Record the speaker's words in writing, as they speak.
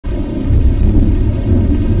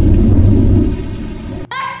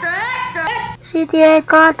CTA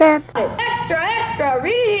content. Extra, extra,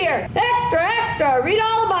 read here. Extra, extra, read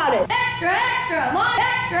all about it. Extra, extra, long,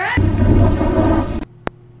 extra.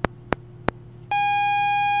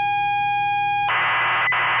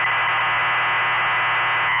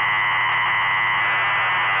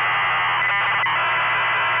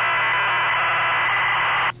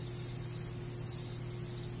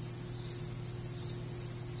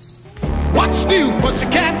 What's new,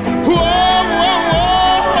 pussycat? Whoa, whoa,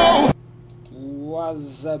 whoa!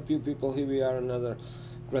 What's up, you people? Here we are, another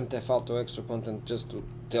Grand Theft Auto extra content just to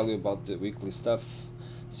tell you about the weekly stuff.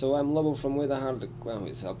 So I'm Lobo from WeDieHard, the clan who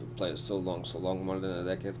is helping players so long, more than a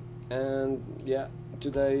decade. And yeah,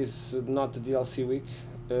 today is not the DLC week.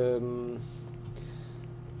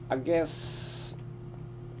 I guess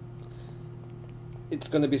it's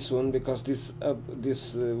gonna be soon because this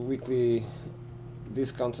weekly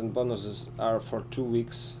discounts and bonuses are for 2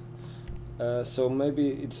 weeks, so maybe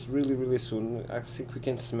it's really soon. I think we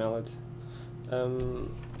can smell it. I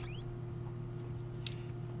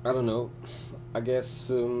don't know. I guess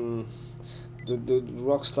the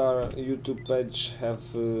Rockstar YouTube page have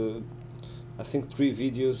I think 3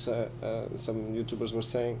 videos, some YouTubers were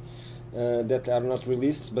saying, that are not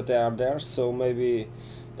released but they are there, so maybe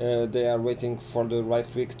they are waiting for the right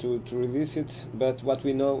week to release it. But what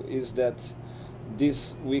we know is that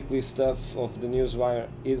this weekly stuff of the Newswire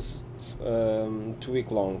is 2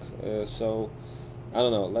 week long, so I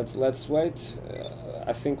don't know. Let's wait.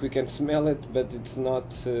 I think we can smell it, but it's not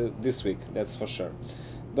this week, that's for sure.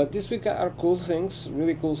 But this week are cool things,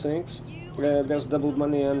 really cool things. There's double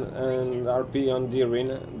money and RP on the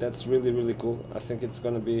arena. That's really cool. I think it's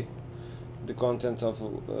gonna be the content of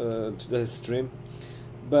today's stream.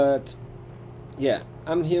 But yeah,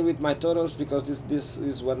 I'm here with my Toros because this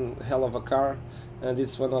is one hell of a car, and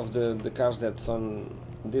it's one of the cars that's on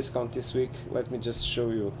discount this week. Let me just show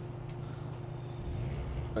you.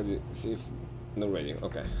 Let me see if no radio.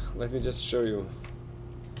 Okay, let me just show you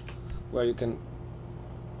where you can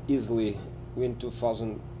easily win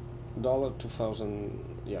 $2,000. $2,000,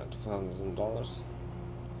 yeah, $2,000.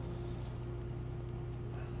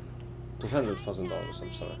 $200,000.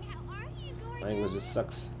 I'm sorry. My English just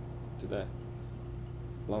sucks today.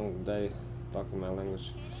 Long day talking my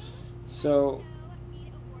language. So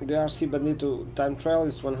the RC Bandito time trial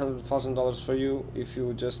is $100,000 for you if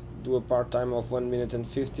you just do a part-time of 1 minute and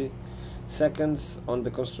 50 seconds on the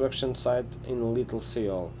construction site in Little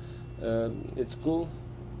Seoul. It's cool.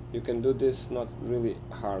 You can do this, not really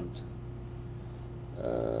hard.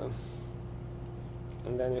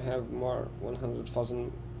 And then you have more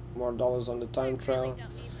 $100,000 more dollars on the time trial.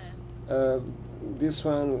 This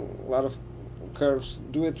one, a lot of curves.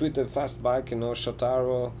 Do it with a fast bike, you know,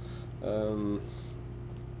 Shotaro.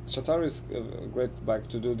 Shotaro is a great bike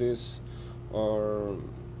to do this, or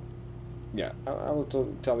yeah, I will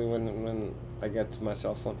tell you when I get my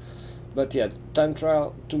cell phone. But yeah, time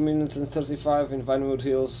trial 2 minutes and 35 in Vinewood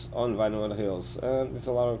Hills, on Vinewood Hills, and it's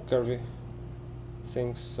a lot of curvy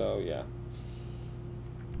things, so yeah.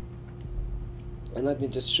 And let me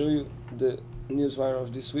just show you the Newswire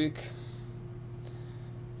of this week.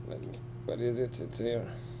 What is it? It's here.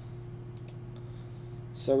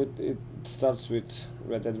 So it starts with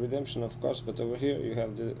Red Dead Redemption, of course, but over here you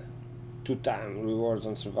have the 2-time rewards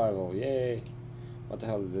on survival. Yay! What the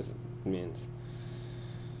hell this means?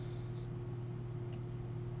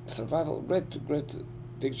 Survival, great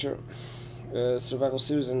picture. Survival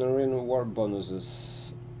series and arena war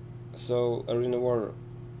bonuses. So arena war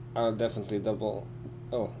are definitely double.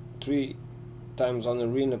 Oh, 3 times on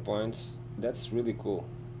arena points. That's really cool.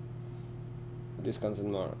 Discounts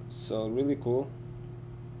and more. So really cool.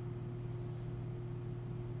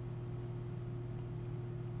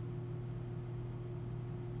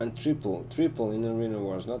 And triple in arena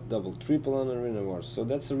wars, not double, triple on arena wars. So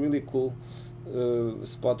that's a really cool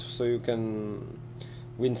spot, so you can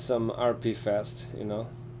win some RP fast, you know.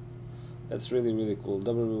 That's really cool.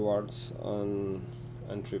 Double rewards on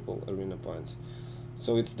and triple arena points.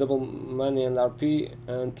 So it's double money and RP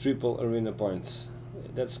and triple arena points.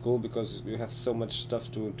 That's cool because you have so much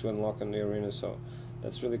stuff to unlock in the arena, so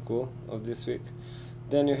that's really cool of this week.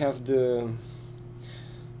 Then you have the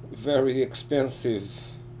very expensive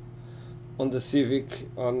on the Civic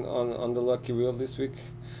on the Lucky Wheel this week.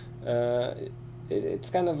 It's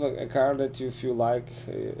kind of a car that if you like,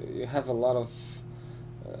 you have a lot of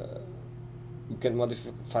you can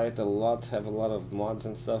modify it a lot, have a lot of mods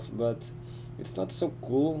and stuff, but it's not so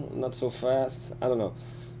cool, not so fast. I don't know,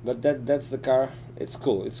 but that's the car. It's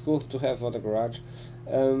cool. It's cool to have on the garage.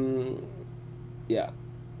 Yeah.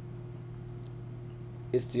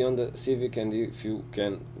 It's the Honda Civic, and if your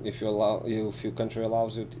country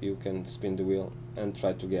allows it, you can spin the wheel and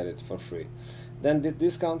try to get it for free. Then the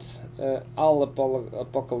discounts, all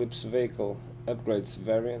Apocalypse vehicle upgrades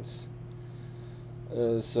variants.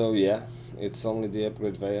 So yeah, it's only the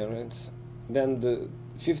upgrade variants. Then the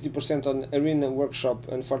 50% on Arena Workshop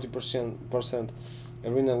and 40%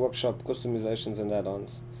 Arena Workshop customizations and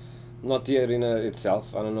add-ons. Not the Arena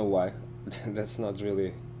itself, I don't know why. That's not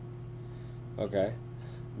really okay.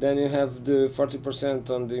 Then you have the 40%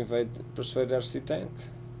 on the Persuade RC tank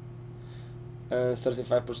and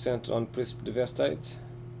 35% on Prisp Devastate.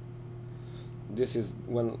 This is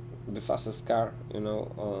the fastest car, you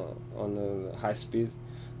know, on a high speed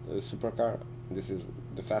supercar. This is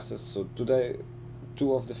the fastest. So today,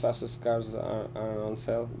 two of the fastest cars are on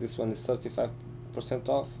sale. This one is 35%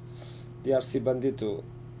 off. The RC Bandito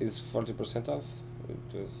is 40% off.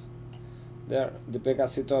 It was there. The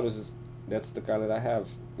Pegasus Taurus, that's the car that I have,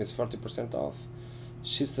 is 40% off.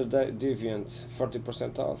 Schister Deviant,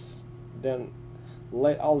 40% off. Then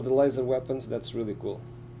all the laser weapons, that's really cool.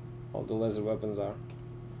 All the laser weapons are.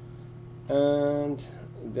 And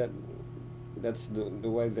that's the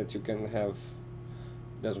way that you can have.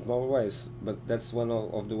 There's more ways, but that's one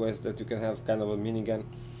of the ways that you can have kind of a minigun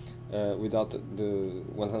without the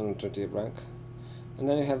 120 rank. And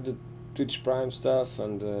then you have the Twitch Prime stuff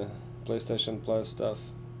and the PlayStation Plus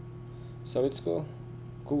stuff. So it's cool.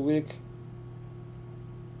 Cool week,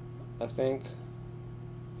 I think.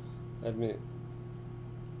 Let me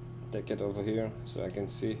take it over here so I can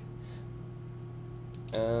see.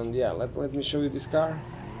 And yeah, let me show you this car.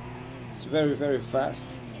 It's very, very fast.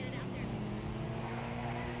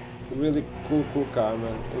 Really cool car,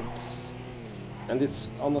 man. It's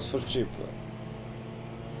almost for cheap.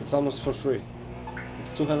 It's almost for free.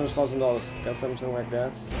 It's $200,000, got something like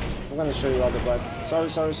that. I'm gonna show you all the prices.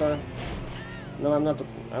 Sorry. No,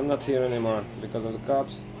 I'm not here anymore because of the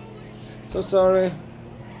cops. So sorry.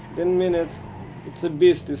 Didn't mean it. It's a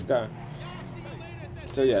beast, this car.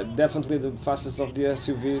 So yeah, definitely the fastest of the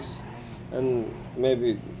SUVs, and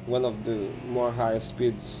maybe one of the more highest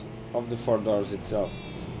speeds of the 4 doors itself.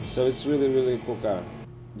 So it's really, really cool car.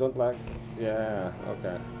 Don't like? Yeah,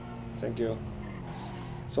 okay. Thank you.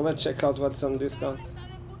 So let's check out what's on discount.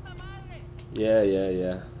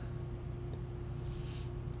 Yeah.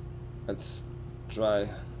 Let's try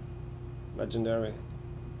Legendary.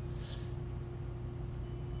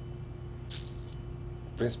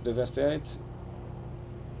 Prince Devastate.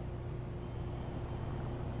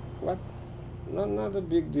 What? Not a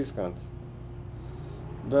big discount.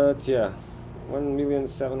 But yeah,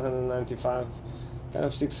 1,795,000, kind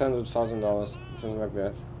of $600,000, something like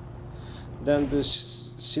that. Then the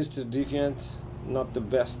Schister Deviant, not the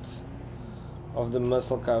best of the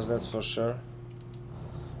muscle cars, that's for sure.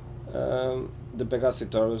 The Pegasus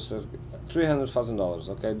Taurus says $300,000.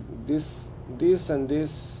 Okay, this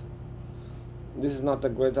is not a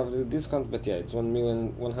great of the discount, but yeah, it's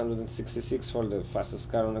 1,166,000 for the fastest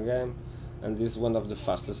car on the game, and this is one of the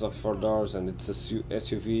fastest of 4 doors, and it's a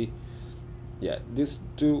SUV. Yeah, these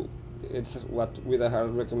two, it's what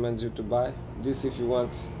WeDieHard recommends you to buy. This if you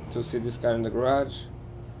want to see this car in the garage.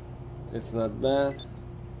 It's not bad.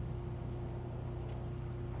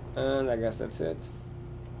 And I guess that's it.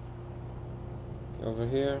 Over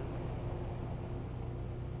here.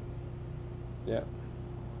 Yeah.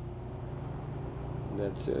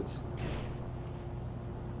 That's it.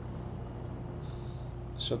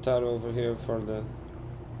 Shotaro over here for the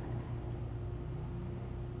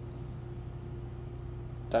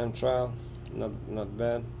time trial, not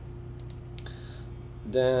bad.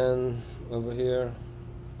 Then over here,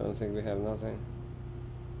 I don't think we have nothing.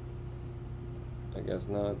 I guess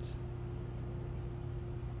not.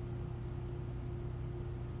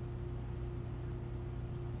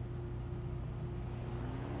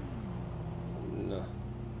 No.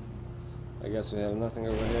 I guess we have nothing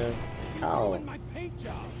over here. Ow.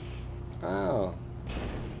 Ow.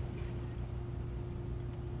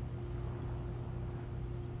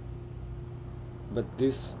 But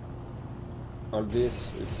this or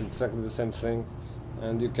this, it's exactly the same thing,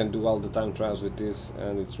 and you can do all the time trials with this,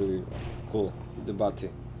 and it's really cool. The body.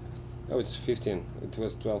 Oh, it's 15. It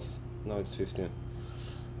was 12. Now it's 15.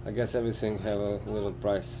 I guess everything have a little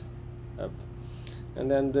price up. And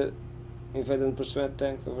then the Invade and Persuade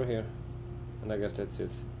tank over here. And I guess that's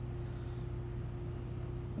it.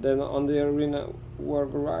 Then on the Arena War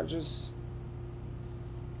garages.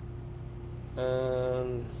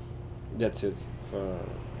 And that's it for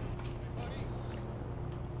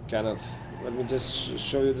kind of. Let me just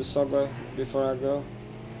show you the Soga before I go.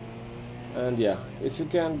 And yeah, if you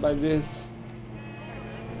can buy this,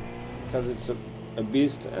 because it's a a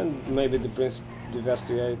beast, and maybe the Prince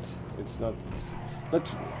Devastate. It's not, but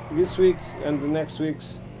this week and the next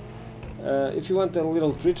weeks, if you want a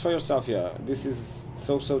little treat for yourself, yeah, this is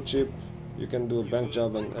so cheap. You can do a bank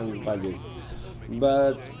job and buy this,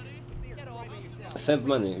 but save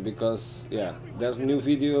money, because yeah, there's new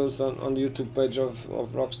videos on the YouTube page of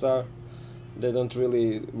Rockstar. They don't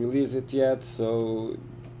really release it yet, so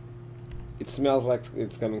it smells like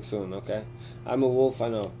it's coming soon. Okay, I'm a wolf, I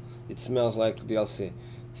know. It smells like DLC.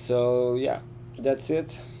 So yeah, that's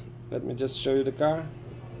it. Let me just show you the car.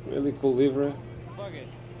 Really cool livery.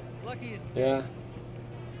 Yeah.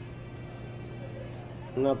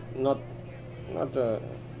 Not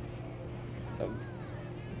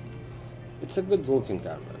it's a good looking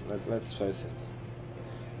car, man. Let's face it.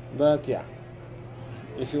 But yeah,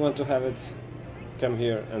 if you want to have it, come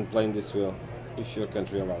here and play in this wheel, if your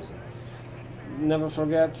country allows it. Never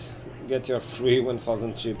forget, get your free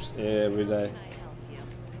 1000 chips every day,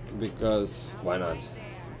 because why not?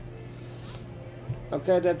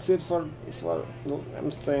 Okay, that's it for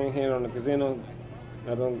I'm staying here on the casino.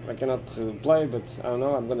 I cannot play, but I don't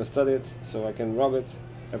know, I'm gonna study it so I can rob it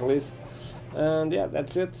at least. And yeah,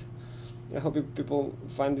 that's it. I hope people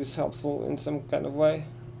find this helpful in some kind of way,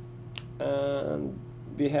 and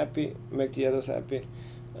be happy, make the others happy,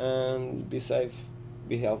 and be safe,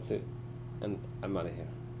 be healthy, and I'm out of here.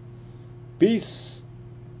 Peace!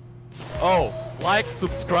 Oh, like,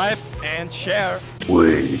 subscribe, and share.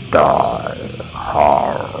 WeDieHard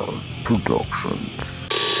Productions.